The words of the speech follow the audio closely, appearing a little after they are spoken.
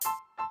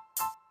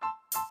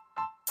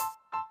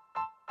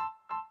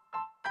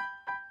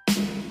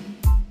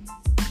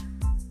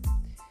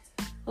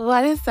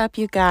What is up,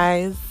 you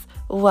guys?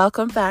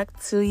 Welcome back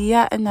to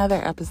yet another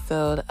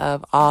episode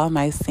of All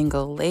My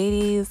Single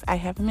Ladies. I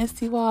have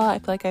missed you all. I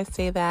feel like I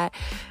say that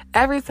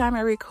every time I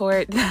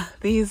record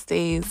these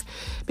days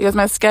because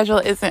my schedule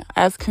isn't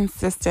as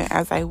consistent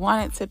as I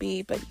want it to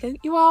be, but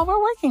you all, we're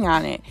working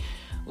on it.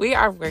 We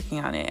are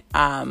working on it.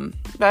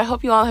 But I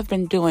hope you all have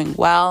been doing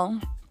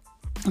well.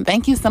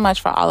 Thank you so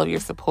much for all of your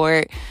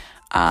support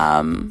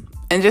and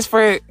just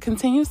for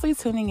continuously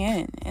tuning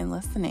in and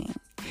listening.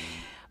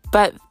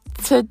 But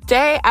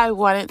today I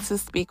wanted to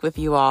speak with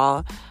you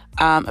all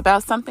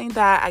about something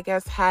that I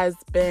guess has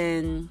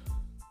been,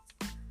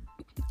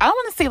 I don't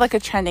want to say like a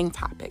trending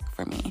topic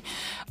for me.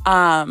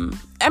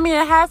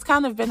 It has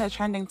kind of been a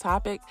trending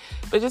topic,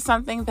 but just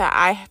something that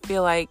I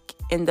feel like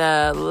in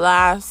the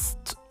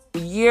last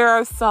year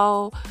or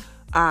so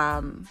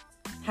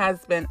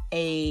has been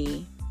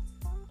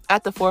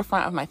at the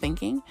forefront of my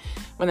thinking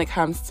when it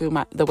comes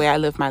to the way I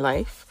live my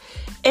life.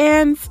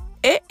 And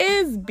it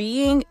is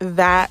being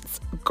that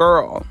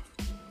girl.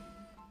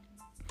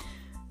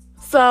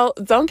 So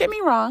don't get me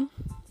wrong.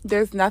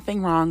 There's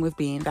nothing wrong with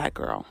being that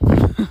girl.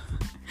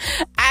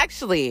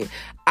 Actually,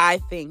 I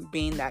think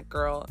being that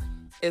girl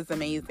is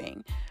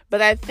amazing.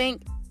 But I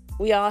think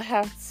we all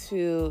have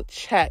to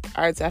check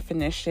our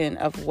definition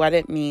of what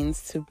it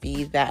means to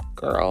be that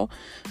girl.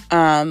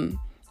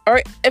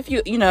 Or if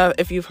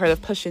you've heard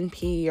of push and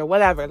pee or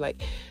whatever,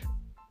 like,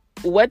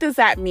 what does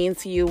that mean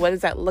to you? What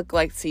does that look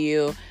like to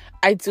you?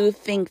 I do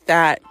think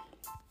that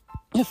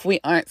if we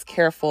aren't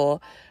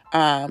careful,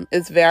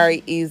 it's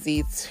very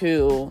easy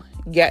to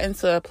get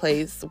into a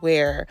place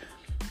where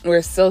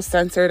we're so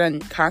centered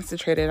and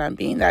concentrated on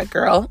being that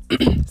girl,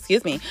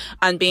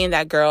 on being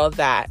that girl,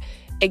 that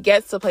it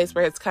gets to a place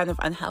where it's kind of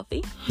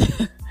unhealthy.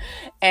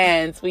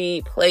 And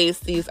we place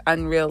these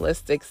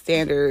unrealistic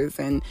standards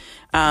and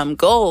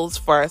goals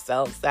for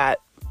ourselves that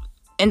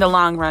in the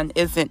long run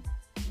isn't,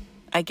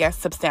 I guess,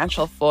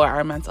 substantial for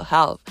our mental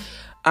health.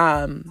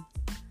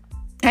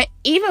 I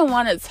even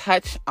want to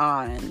touch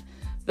on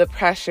the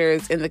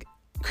pressures in the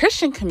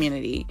Christian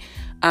community,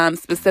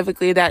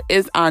 specifically that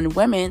is on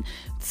women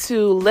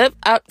to live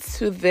up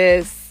to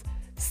this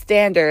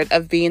standard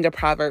of being the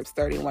Proverbs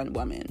 31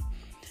 woman.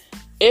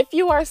 If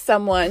you are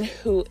someone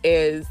who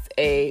is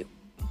a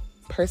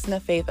person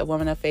of faith, a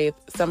woman of faith,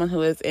 someone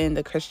who is in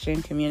the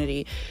Christian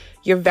community,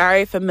 you're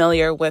very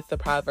familiar with the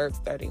Proverbs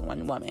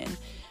 31 woman.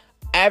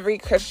 Every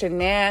Christian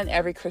man,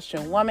 every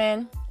Christian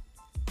woman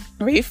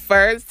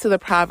refers to the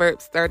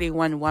Proverbs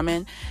 31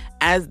 woman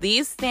as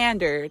the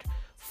standard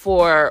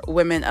for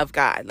women of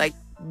God. Like,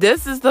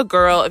 this is the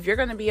girl. If you're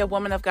going to be a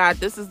woman of God,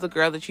 this is the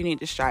girl that you need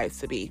to strive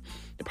to be.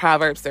 The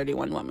Proverbs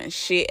 31 woman.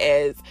 She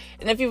is.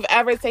 And if you've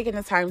ever taken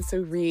the time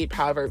to read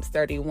Proverbs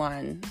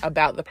 31,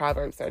 about the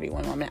Proverbs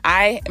 31 woman,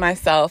 I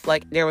myself,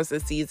 there was a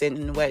season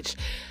in which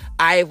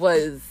I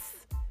was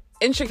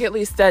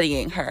intricately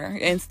studying her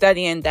and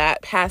studying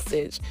that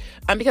passage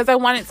because I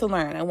wanted to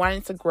learn. I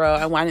wanted to grow.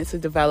 I wanted to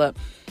develop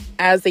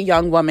as a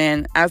young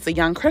woman, as a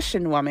young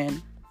Christian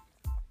woman.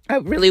 I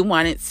really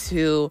wanted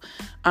to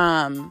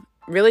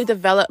really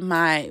develop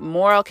my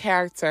moral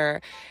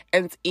character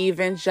and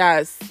even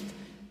just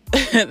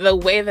the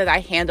way that I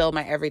handle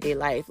my everyday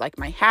life, like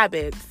my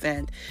habits.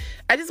 And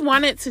I just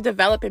wanted to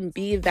develop and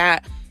be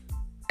that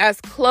as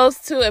close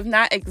to, if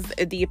not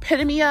the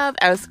epitome of,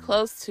 as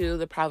close to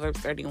the Proverbs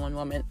 31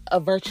 woman, a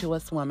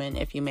virtuous woman,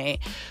 if you may,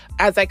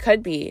 as I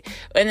could be.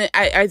 And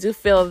I do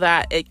feel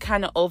that it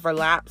kind of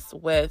overlaps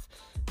with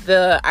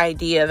the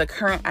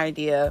current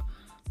idea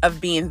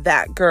of being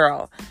that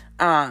girl.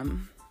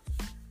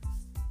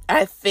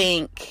 I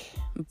think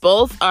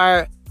both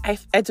are,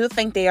 I do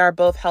think they are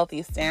both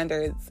healthy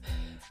standards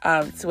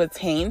to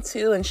attain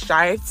to and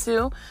strive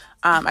to.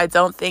 I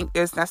don't think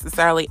there's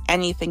necessarily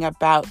anything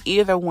about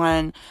either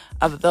one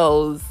of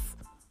those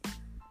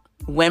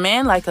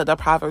women, like the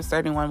Proverbs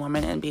 31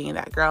 woman and being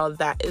that girl,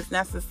 that is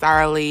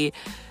necessarily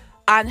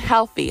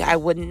unhealthy. I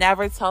would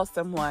never tell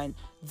someone,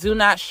 do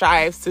not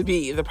strive to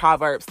be the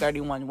Proverbs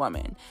 31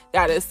 woman.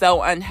 That is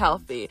so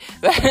unhealthy.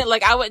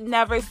 I would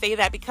never say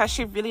that, because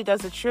she really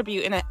does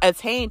attribute and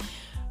attain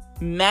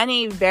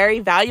many very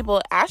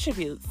valuable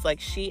attributes. Like,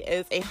 she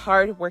is a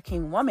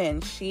hardworking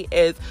woman. She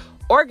is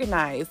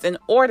organized and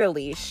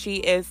orderly. She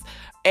is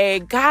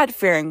a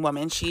God-fearing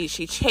woman. She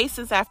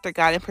chases after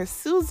God and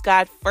pursues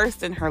God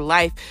first in her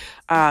life.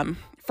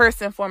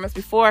 First and foremost,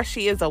 before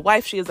she is a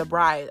wife, she is a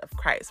bride of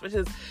Christ,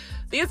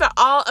 these are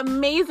all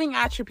amazing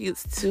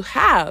attributes to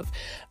have.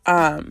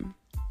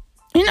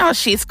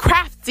 She's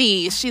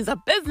crafty. She's a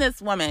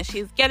businesswoman.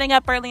 She's getting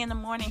up early in the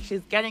morning.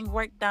 She's getting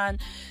work done.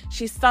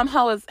 She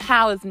somehow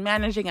is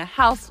managing a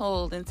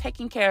household and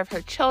taking care of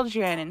her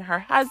children and her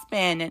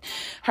husband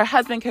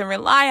can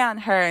rely on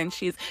her, and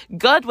she's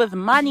good with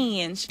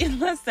money. And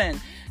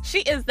she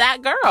is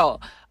that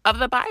girl of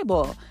the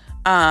Bible.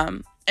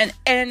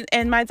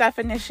 And my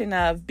definition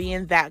of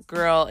being that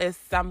girl is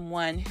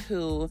someone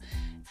who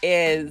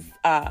is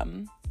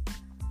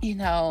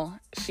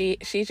she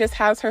just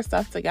has her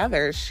stuff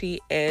together. She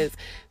is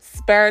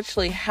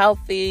spiritually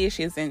healthy.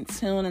 She's in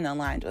tune and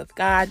aligned with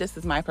God. This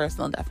is my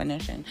personal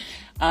definition.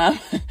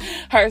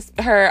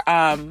 Her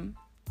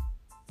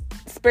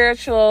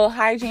spiritual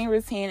hygiene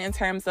routine in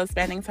terms of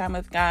spending time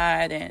with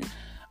God and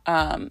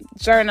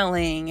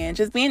journaling and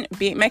just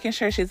making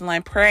sure she's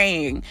aligned,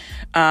 praying.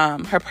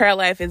 Her prayer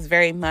life is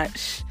very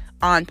much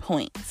on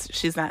point.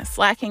 She's not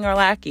slacking or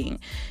lacking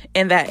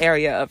in that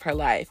area of her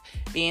life.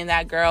 Being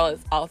that girl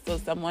is also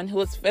someone who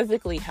is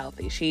physically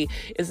healthy. She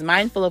is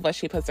mindful of what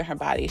she puts in her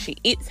body. She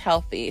eats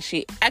healthy.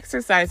 She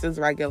exercises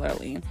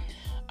regularly.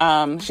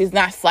 She's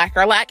not slack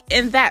or lack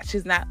in that.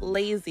 She's not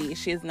lazy.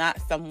 She's not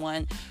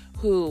someone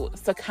who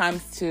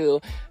succumbs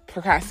to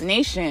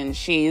procrastination.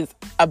 She's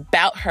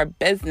about her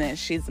business.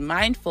 She's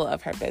mindful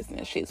of her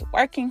business. She's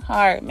working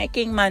hard,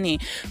 making money,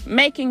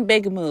 making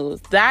big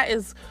moves. That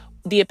is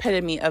the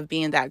epitome of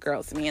being that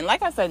girl to me. And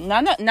like I said,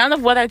 none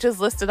of what I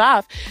just listed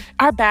off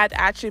are bad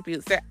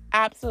attributes. They're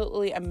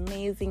absolutely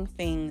amazing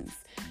things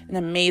and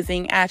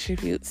amazing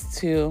attributes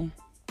to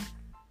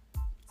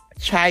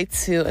try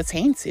to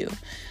attain to.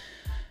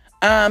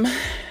 And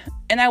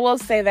I will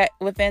say that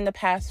within the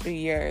past few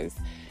years,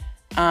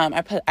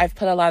 I've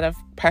put a lot of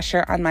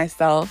pressure on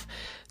myself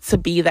to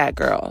be that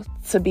girl,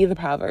 to be the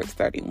Proverbs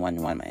 31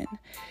 woman.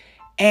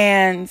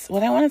 And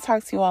what I want to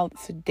talk to you all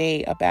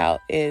today about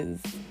is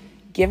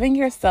giving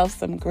yourself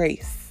some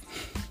grace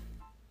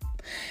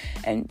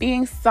and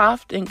being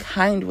soft and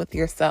kind with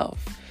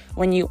yourself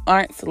when you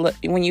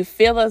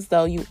feel as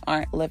though you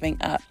aren't living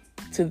up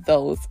to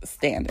those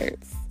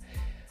standards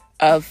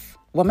of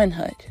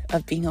womanhood,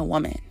 of being a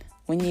woman.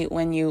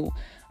 When you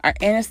are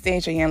in a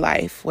stage in your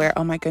life where,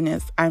 oh my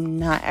goodness, I'm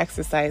not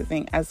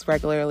exercising as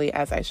regularly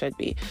as I should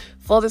be.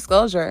 Full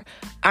disclosure,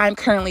 I'm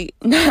currently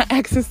not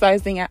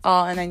exercising at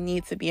all, and I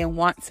need to be and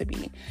want to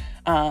be.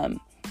 I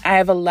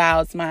have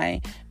allowed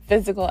my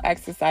physical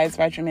exercise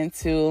regimen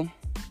to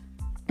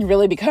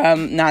really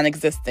become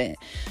non-existent.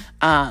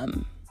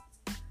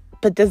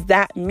 But does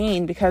that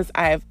mean because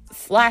I've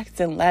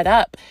slacked and let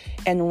up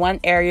in one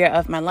area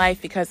of my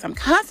life because I'm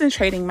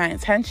concentrating my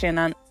attention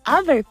on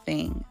other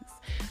things,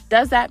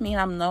 does that mean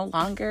I'm no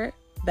longer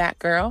that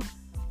girl?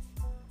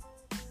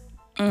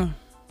 I'm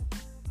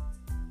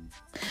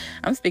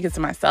speaking to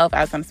myself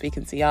as I'm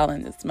speaking to y'all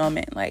in this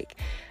moment. Like,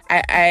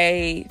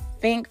 I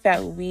think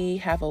that we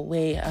have a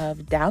way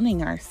of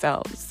downing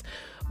ourselves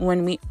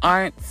when we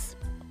aren't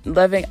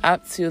living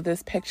up to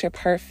this picture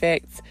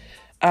perfect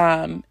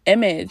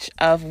image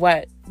of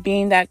what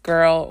being that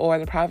girl or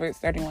the Proverbs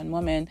 31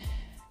 woman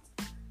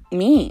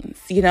means.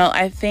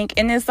 I think,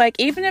 and it's like,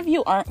 even if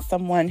you aren't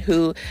someone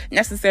who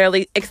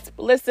necessarily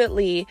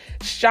explicitly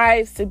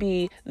strives to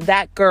be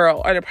that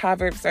girl or the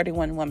Proverbs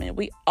 31 woman,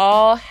 we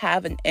all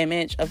have an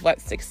image of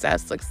what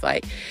success looks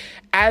like.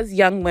 As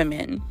young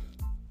women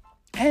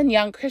and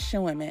young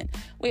Christian women,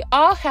 we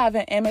all have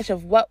an image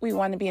of what we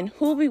want to be and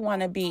who we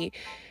want to be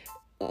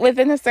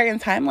within a certain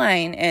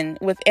timeline and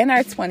within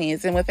our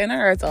 20s and within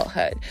our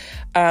adulthood.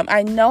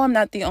 I know I'm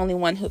not the only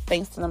one who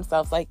thinks to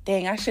themselves, like,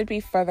 dang, I should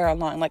be further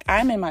along. Like,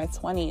 I'm in my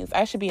 20s.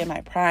 I should be in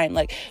my prime.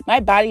 Like, my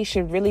body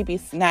should really be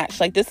snatched.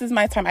 Like, this is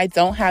my time. I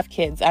don't have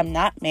kids. I'm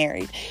not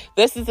married.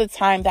 This is the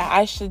time that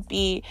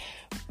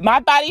my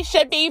body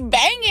should be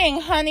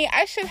banging, honey.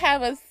 I should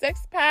have a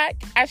 6-pack.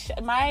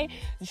 My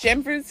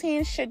gym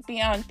routine should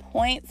be on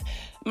point.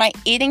 My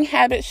eating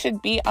habits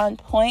should be on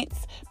point,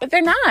 but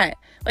they're not.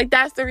 Like,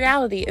 that's the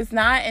reality. It's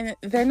not, and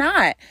they're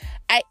not.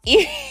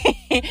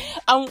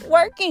 I'm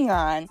working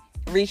on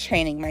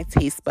retraining my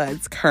taste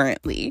buds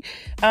currently,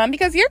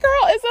 because your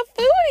girl is a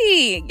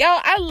foodie. Yo,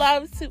 I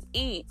love to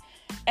eat.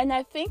 And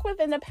I think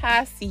within the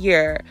past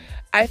year,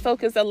 I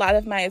focused a lot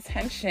of my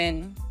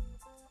attention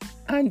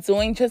on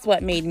doing just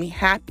what made me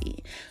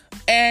happy.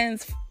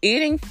 And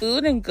eating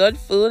food and good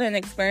food and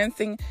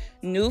experiencing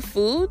new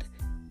food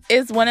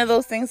is one of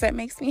those things that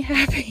makes me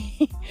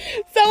happy.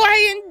 So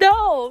I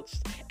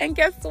indulged. And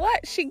guess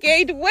what? She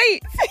gained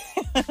weight.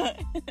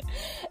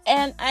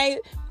 And I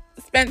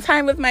spent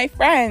time with my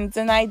friends,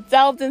 and I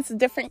delved into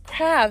different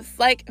crafts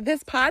like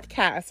this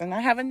podcast, and I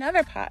have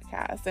another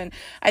podcast, and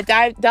I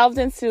delved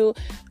into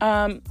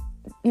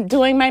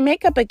doing my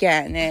makeup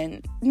again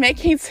and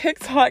making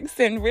TikToks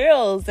and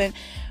reels, and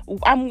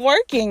I'm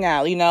working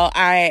out.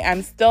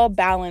 I'm still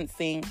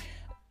balancing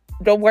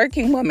the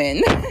working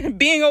woman,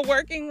 being a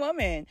working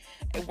woman,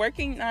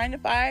 working 9 to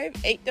 5,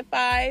 8 to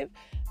 5,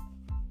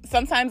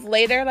 sometimes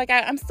later. Like,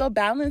 I'm still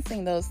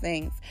balancing those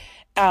things.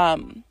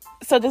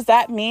 So does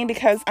that mean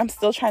because I'm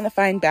still trying to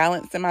find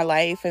balance in my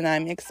life and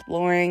I'm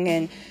exploring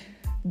and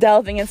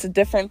delving into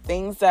different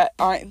things that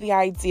aren't the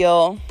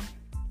ideal,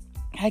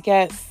 I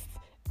guess,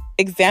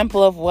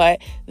 example of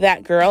what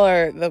that girl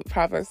or the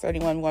Proverbs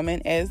 31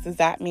 woman is, does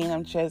that mean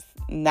I'm just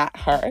not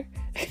her?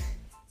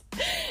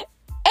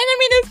 And I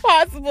mean,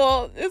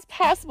 it's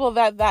possible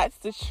that that's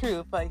the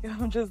truth. Like,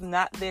 I'm just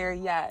not there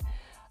yet.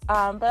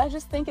 But I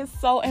just think it's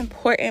so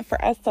important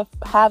for us to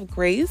have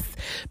grace,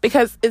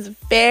 because it's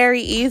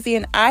very easy.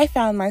 And I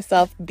found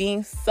myself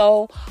being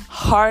so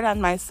hard on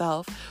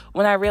myself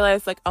when I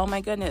realized, like, oh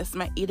my goodness,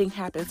 my eating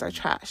habits are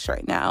trash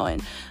right now.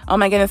 And oh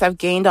my goodness, I've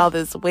gained all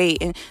this weight.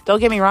 And don't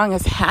get me wrong,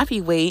 it's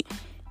happy weight,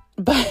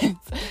 but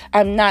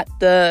I'm not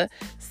the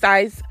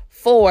size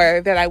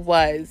 4 that I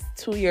was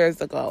 2 years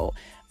ago.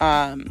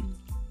 And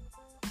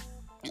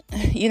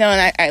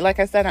I like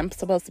I said, I'm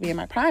supposed to be in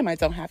my prime. I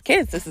don't have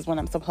kids. This is when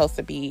I'm supposed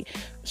to be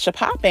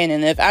shapopping.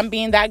 And if I'm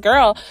being that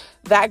girl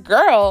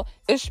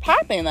is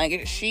shapopping.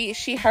 Like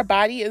her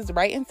body is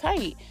right and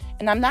tight,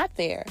 and I'm not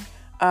there.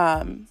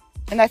 And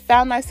I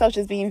found myself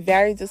just being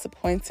very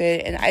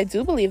disappointed. And I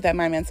do believe that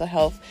my mental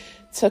health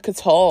took a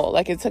toll.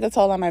 Like, it took a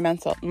toll on my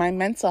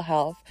mental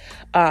health,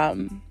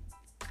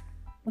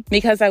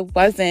 because I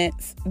wasn't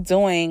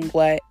doing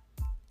what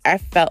I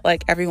felt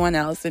like everyone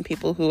else and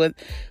people who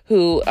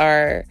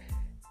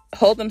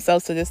hold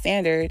themselves to the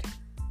standard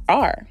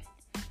are.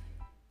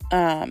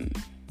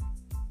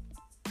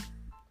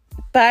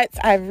 But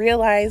I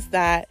realized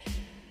that,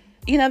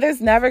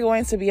 there's never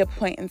going to be a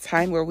point in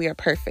time where we are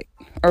perfect,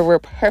 or we're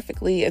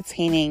perfectly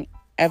attaining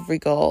every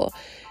goal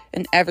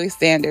and every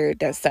standard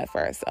that's set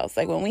for ourselves.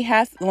 Like, when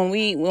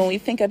we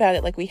think about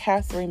it, like, we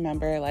have to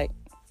remember, like,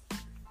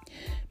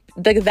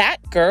 that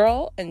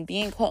girl, and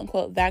being quote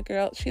unquote that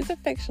girl, she's a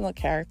fictional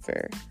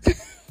character. And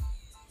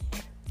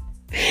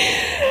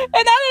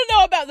I don't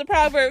know about the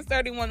Proverbs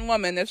 31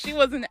 woman. If she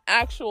was an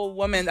actual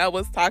woman that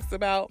was talked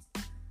about,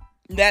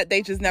 that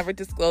they just never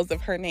disclosed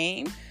of her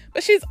name.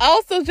 But she's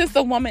also just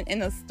a woman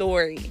in a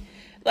story.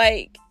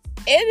 Like,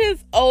 it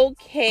is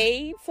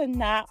okay to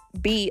not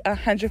be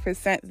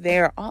 100%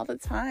 there all the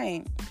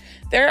time.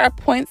 There are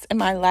points in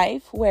my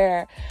life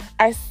where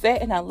I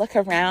sit and I look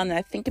around and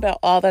I think about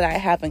all that I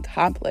have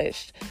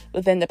accomplished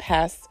within the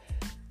past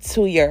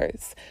 2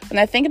 years. When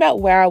I think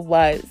about where I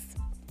was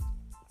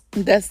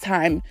this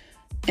time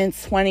in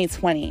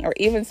 2020 or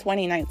even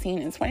 2019.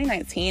 In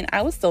 2019,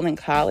 I was still in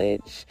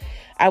college.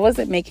 I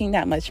wasn't making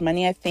that much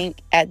money. I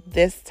think at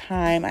this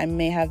time I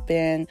may have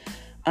been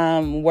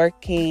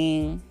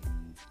working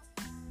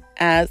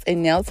as a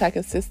nail tech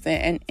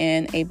assistant and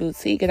in a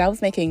boutique, and I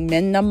was making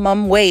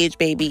minimum wage,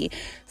 baby,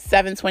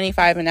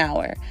 $7.25 an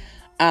hour.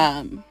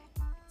 And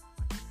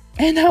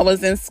I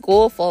was in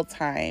school full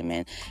time,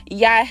 and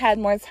I had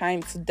more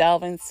time to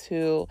delve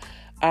into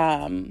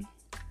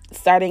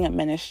starting a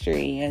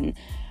ministry and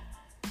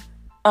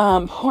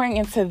pouring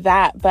into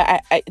that.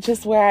 But I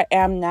just where I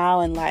am now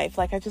in life,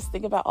 like, I just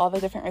think about all the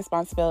different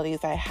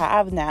responsibilities I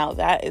have now.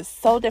 That is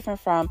so different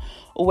from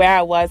where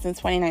I was in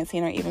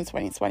 2019 or even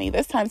 2020.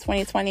 This time,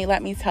 2020,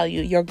 let me tell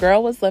you, your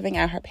girl was living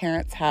at her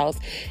parents' house.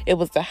 It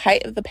was the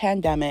height of the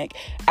pandemic.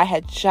 I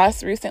had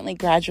just recently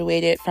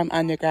graduated from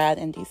undergrad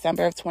in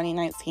December of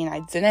 2019. I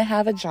didn't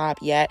have a job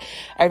yet.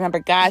 I remember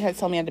God had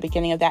told me at the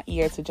beginning of that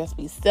year to just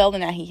be still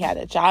and that he had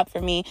a job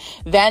for me.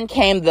 Then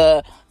came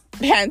the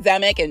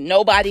pandemic and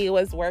nobody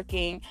was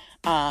working.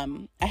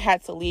 I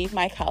had to leave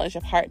my college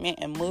apartment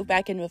and move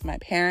back in with my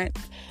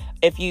parents.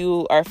 If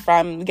you are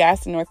from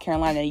Gaston, North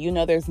Carolina, you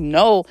know there's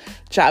no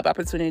job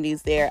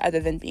opportunities there other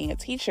than being a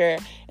teacher.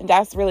 And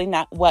that's really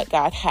not what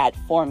God had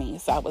for me.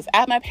 So I was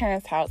at my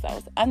parents' house. I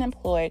was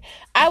unemployed.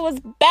 I was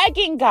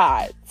begging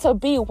God to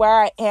be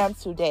where I am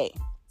today.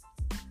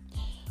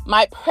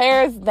 My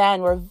prayers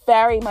then were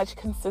very much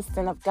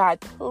consistent of,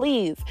 God,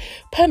 please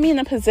put me in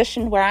a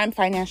position where I'm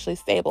financially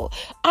stable.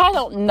 I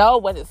don't know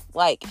what it's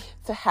like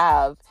to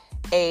have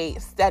a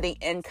steady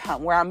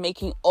income where I'm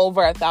making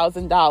over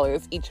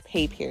 $1,000 each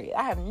pay period.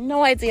 I have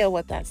no idea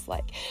what that's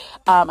like.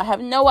 I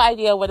have no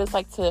idea what it's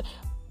like to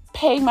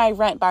pay my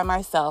rent by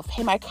myself,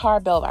 pay my car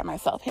bill by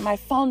myself, pay my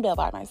phone bill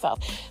by myself,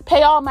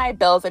 pay all my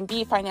bills and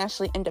be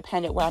financially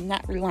independent where I'm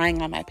not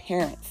relying on my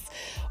parents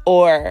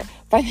or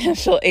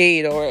financial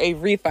aid or a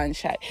refund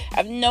check. I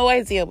have no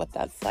idea what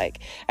that's like.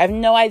 I have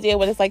no idea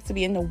what it's like to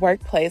be in the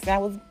workplace. And I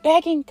was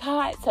begging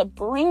God to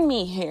bring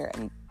me here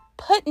and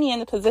put me in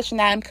the position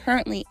that I'm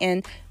currently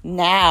in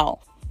now.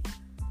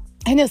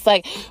 And it's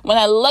like, when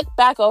I look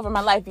back over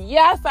my life,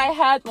 yes, I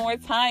had more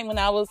time when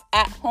I was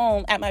at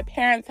home at my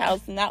parents'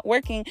 house, not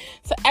working,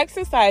 to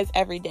exercise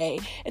every day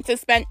and to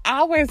spend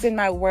hours in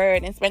my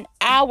word and spend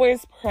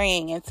hours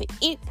praying and to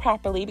eat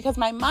properly because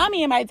my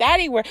mommy and my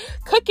daddy were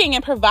cooking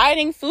and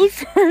providing food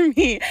for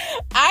me.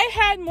 I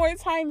had more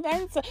time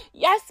then to,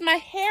 yes, my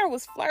hair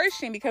was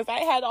flourishing because I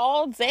had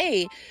all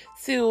day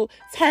to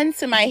tend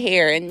to my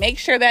hair and make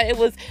sure that it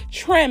was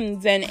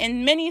trimmed and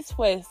in mini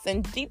twists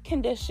and deep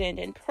conditioned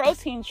and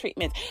protein treatments.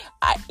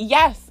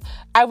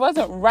 I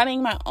wasn't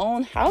running my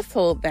own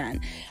household then.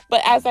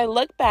 But as I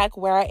look back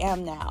where I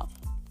am now,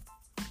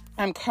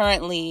 I'm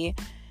currently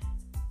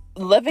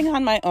living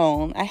on my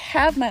own. I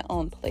have my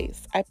own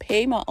place. I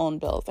pay my own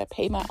bills. I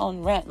pay my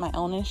own rent, my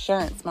own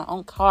insurance, my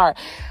own car.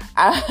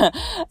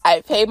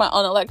 I pay my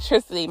own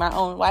electricity, my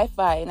own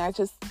Wi-Fi. And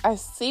I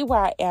see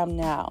where I am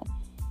now.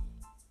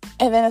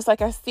 And then it's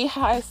like, I see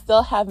how I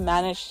still have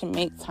managed to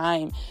make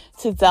time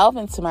to delve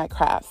into my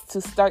crafts, to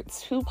start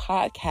 2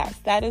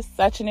 podcasts. That is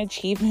such an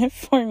achievement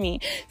for me.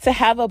 To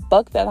have a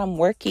book that I'm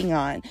working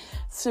on,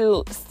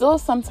 to still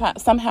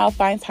somehow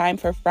find time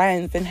for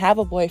friends and have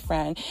a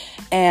boyfriend,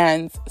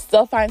 and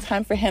still find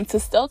time for him to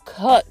still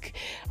cook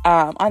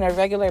on a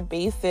regular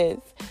basis.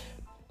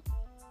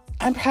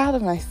 I'm proud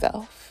of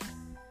myself.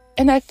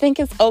 And I think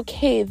it's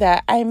okay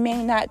that I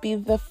may not be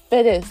the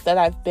fittest that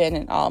I've been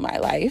in all my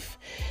life.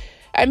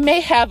 I may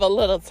have a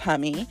little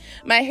tummy.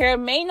 My hair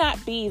may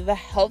not be the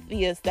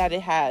healthiest that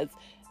it has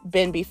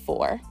been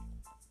before.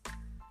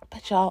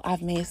 But y'all,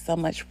 I've made so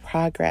much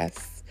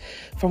progress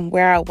from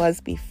where I was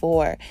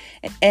before.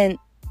 And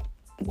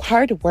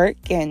hard work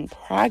and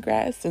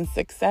progress and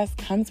success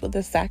comes with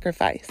a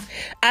sacrifice.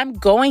 I'm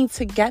going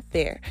to get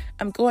there.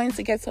 I'm going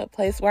to get to a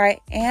place where I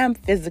am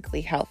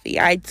physically healthy.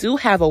 I do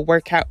have a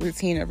workout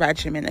routine and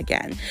regimen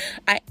again.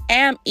 I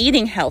am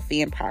eating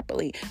healthy and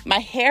properly. My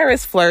hair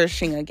is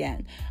flourishing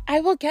again. I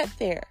will get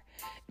there.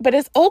 But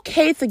it's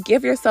okay to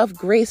give yourself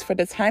grace for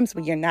the times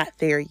when you're not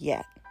there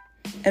yet.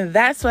 And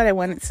that's what I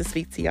wanted to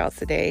speak to y'all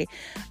today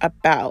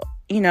about.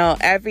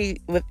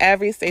 With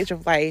every stage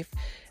of life,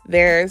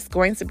 there's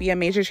going to be a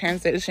major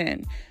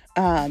transition.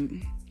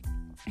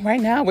 Right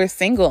now, we're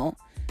single.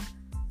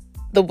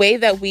 The way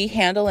that we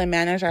handle and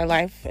manage our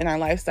life and our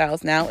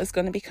lifestyles now is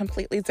going to be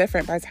completely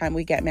different by the time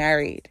we get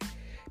married.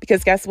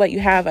 Because guess what?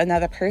 You have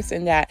another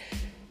person that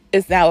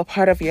is now a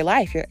part of your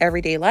life, your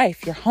everyday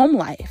life, your home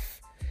life.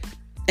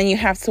 And you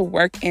have to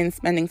work in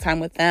spending time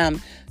with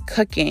them,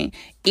 cooking,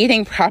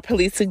 eating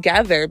properly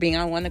together, being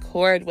on one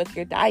accord with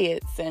your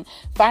diets, and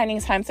finding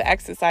time to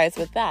exercise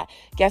with that.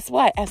 Guess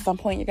what? At some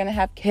point, you're going to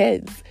have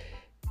kids.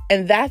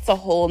 And that's a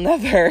whole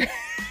nother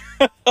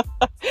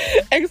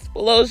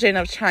explosion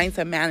of trying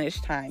to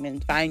manage time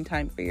and find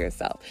time for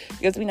yourself.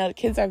 Because we know the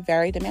kids are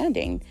very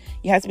demanding.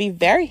 You have to be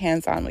very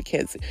hands-on with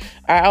kids.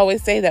 I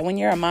always say that when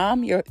you're a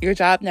mom, your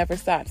job never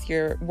stops.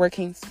 You're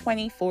working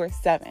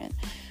 24/7.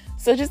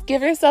 So just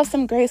give yourself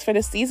some grace for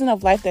the season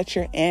of life that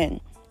you're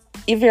in.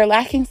 If you're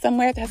lacking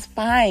somewhere, that's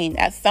fine.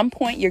 At some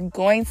point, you're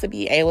going to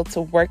be able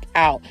to work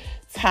out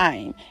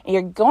time. And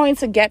you're going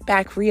to get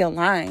back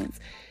realigned.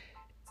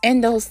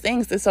 And those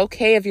things, it's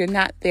okay if you're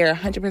not there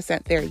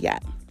 100% there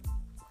yet.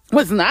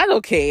 What's not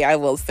okay, I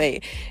will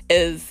say,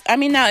 is,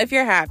 now, if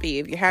you're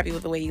happy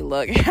with the way you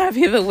look,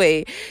 happy with the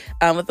way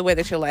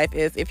that your life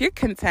is, if you're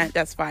content,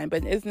 that's fine.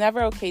 But it's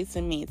never okay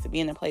to me to be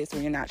in a place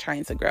where you're not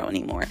trying to grow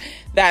anymore.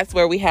 That's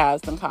where we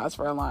have some cause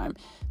for alarm.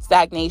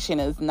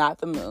 Stagnation is not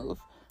the move.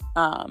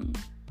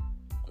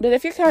 But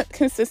if you're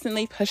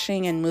consistently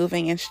pushing and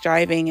moving and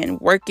striving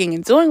and working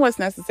and doing what's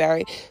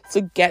necessary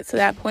to get to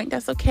that point,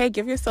 that's okay.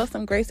 Give yourself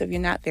some grace if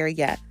you're not there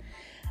yet.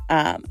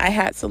 I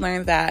had to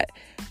learn that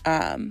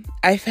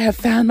I have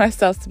found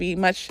myself to be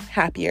much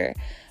happier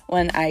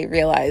when I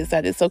realized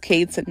that it's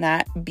okay to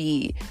not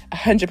be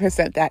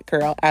 100% that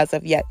girl as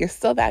of yet. You're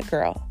still that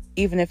girl,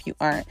 even if you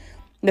aren't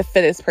the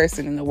fittest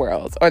person in the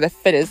world or the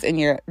fittest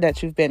that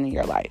you've been in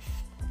your life.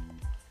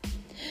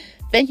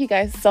 Thank you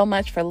guys so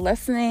much for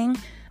listening.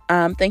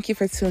 Thank you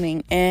for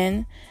tuning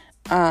in.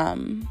 I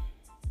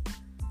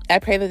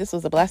pray that this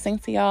was a blessing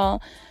to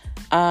y'all.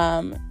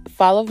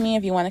 Follow me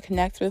if you want to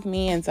connect with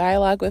me and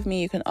dialogue with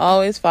me. You can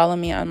always follow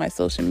me on my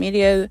social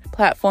media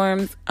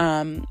platforms.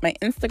 My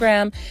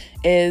Instagram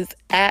is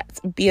at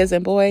B as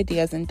in boy, D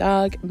as in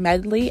dog,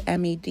 Medley,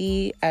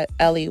 MEDLEY.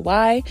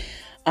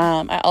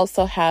 I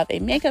also have a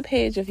makeup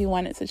page if you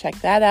wanted to check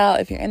that out.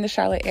 If you're in the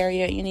Charlotte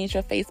area, you need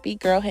your face beat,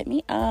 girl, hit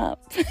me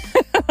up.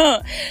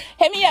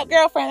 Hit me up,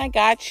 girlfriend. I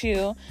got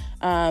you.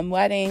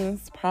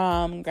 Weddings,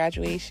 prom,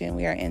 graduation.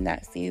 We are in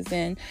that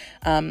season.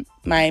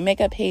 My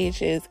makeup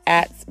page is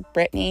at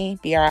Brittany,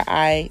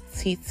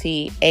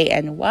 BRITTANY,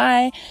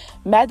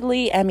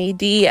 Medley,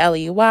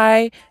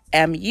 MEDLEYMU.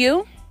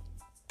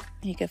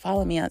 You can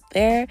follow me out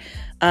there.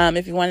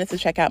 If you wanted to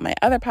check out my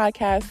other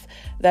podcast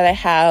that I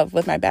have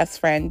with my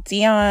best friend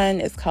Dion,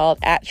 it's called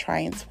At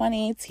Tryin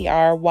 20,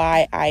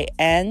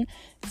 TRYIN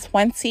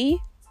 20,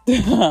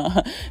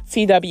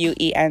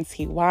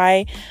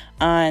 TWENTY,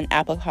 on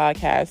Apple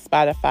Podcasts,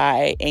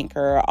 Spotify,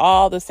 Anchor,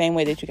 all the same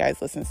way that you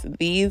guys listen to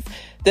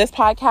this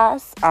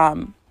podcast.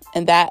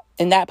 In that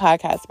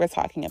podcast, we're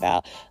talking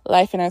about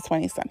life in our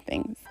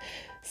 20-somethings.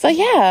 So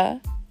yeah.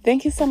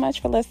 Thank you so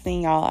much for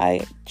listening, y'all.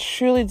 I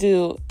truly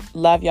do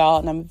love y'all,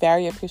 and I'm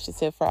very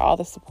appreciative for all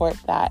the support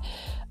that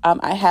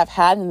I have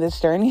had in this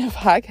journey of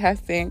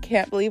podcasting.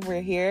 Can't believe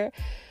we're here,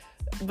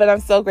 but I'm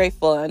so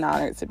grateful and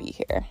honored to be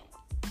here.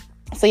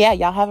 So yeah,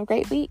 y'all have a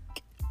great week.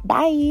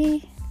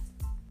 Bye.